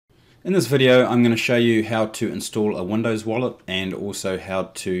In this video, I'm going to show you how to install a Windows wallet and also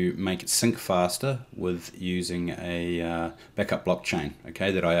how to make it sync faster with using a backup blockchain, okay,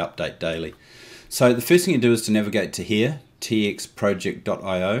 that I update daily. So the first thing you do is to navigate to here,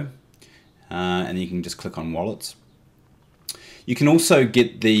 txproject.io, and you can just click on wallets. You can also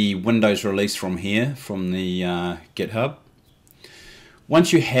get the Windows release from here, from the GitHub.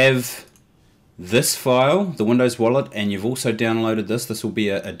 Once you have this file, the Windows wallet, and you've also downloaded this will be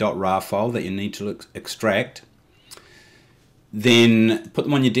a .rar file that you need to extract. Then put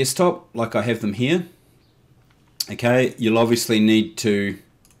them on your desktop like I have them here. Okay, you'll obviously need to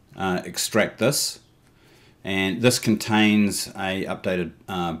extract this, and this contains a updated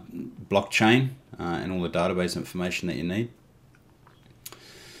blockchain and all the database information that you need.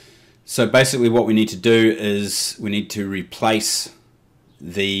 So basically what we need to do is we need to replace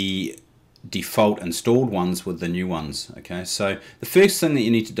the default installed ones with the new ones. Okay, so the first thing that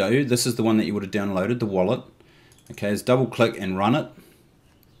you need to do, this is the one that you would have downloaded, the wallet, okay, is double click and run it.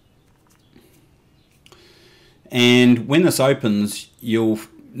 And when this opens, you'll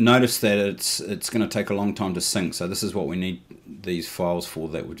notice that it's going to take a long time to sync. So this is what we need these files for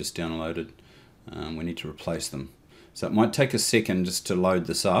that we just downloaded. We need to replace them. So it might take a second just to load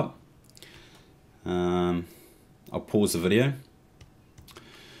this up. I'll pause the video.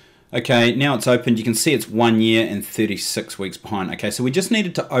 Okay, now it's opened. You can see it's 1 year and 36 weeks behind. Okay, so we just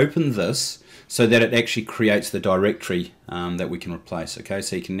needed to open this so that it actually creates the directory that we can replace. Okay,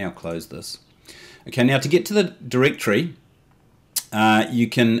 so you can now close this. Okay, now to get to the directory, you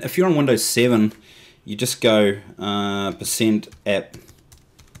can, if you're on Windows 7, you just go %app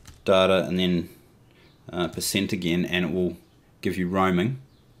data and then % again, and it will give you roaming.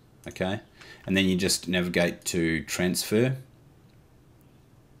 Okay, and then you just navigate to transfer.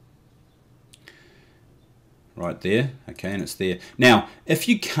 Right there, okay, and it's there. Now, if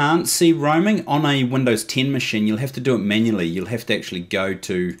you can't see roaming on a Windows 10 machine, you'll have to do it manually. You'll have to actually go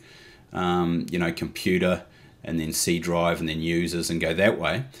to, you know, computer and then C drive and then users and go that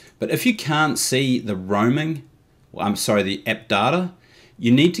way. But if you can't see the roaming, well, I'm sorry, the app data, you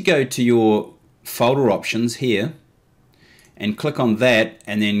need to go to your folder options here and click on that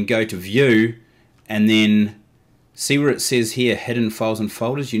and then go to view and then see where it says here hidden files and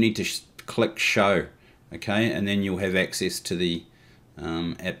folders. You need to click show. Okay, and then you'll have access to the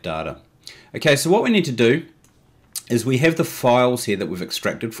app data. Okay, so what we need to do is we have the files here that we've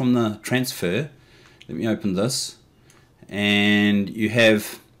extracted from the transfer. Let me open this, and you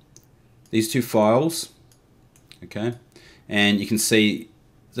have these two files. Okay, and you can see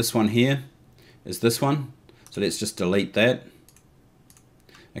this one here is this one, so let's just delete that.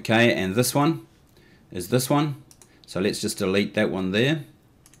 Okay, and this one is this one, so let's just delete that one there.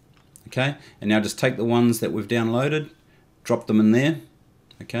 Okay, and now just take the ones that we've downloaded, drop them in there.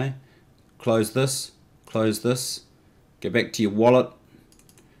 Okay, close this, go back to your wallet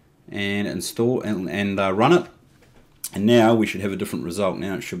and install and run it. And now we should have a different result.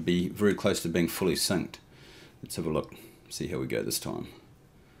 Now it should be very close to being fully synced. Let's have a look, see how we go this time.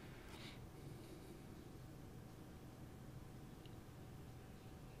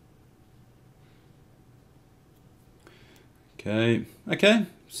 Okay,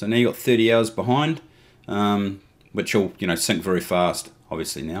 so now you've got 30 hours behind, which will, you know, sync very fast,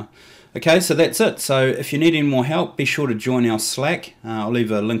 obviously now. Okay, so that's it. So if you need any more help, be sure to join our Slack. I'll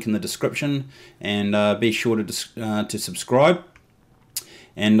leave a link in the description, and be sure to subscribe.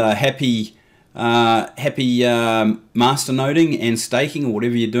 And happy masternoding and staking, or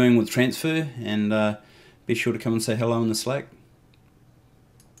whatever you're doing with transfer, and be sure to come and say hello in the Slack.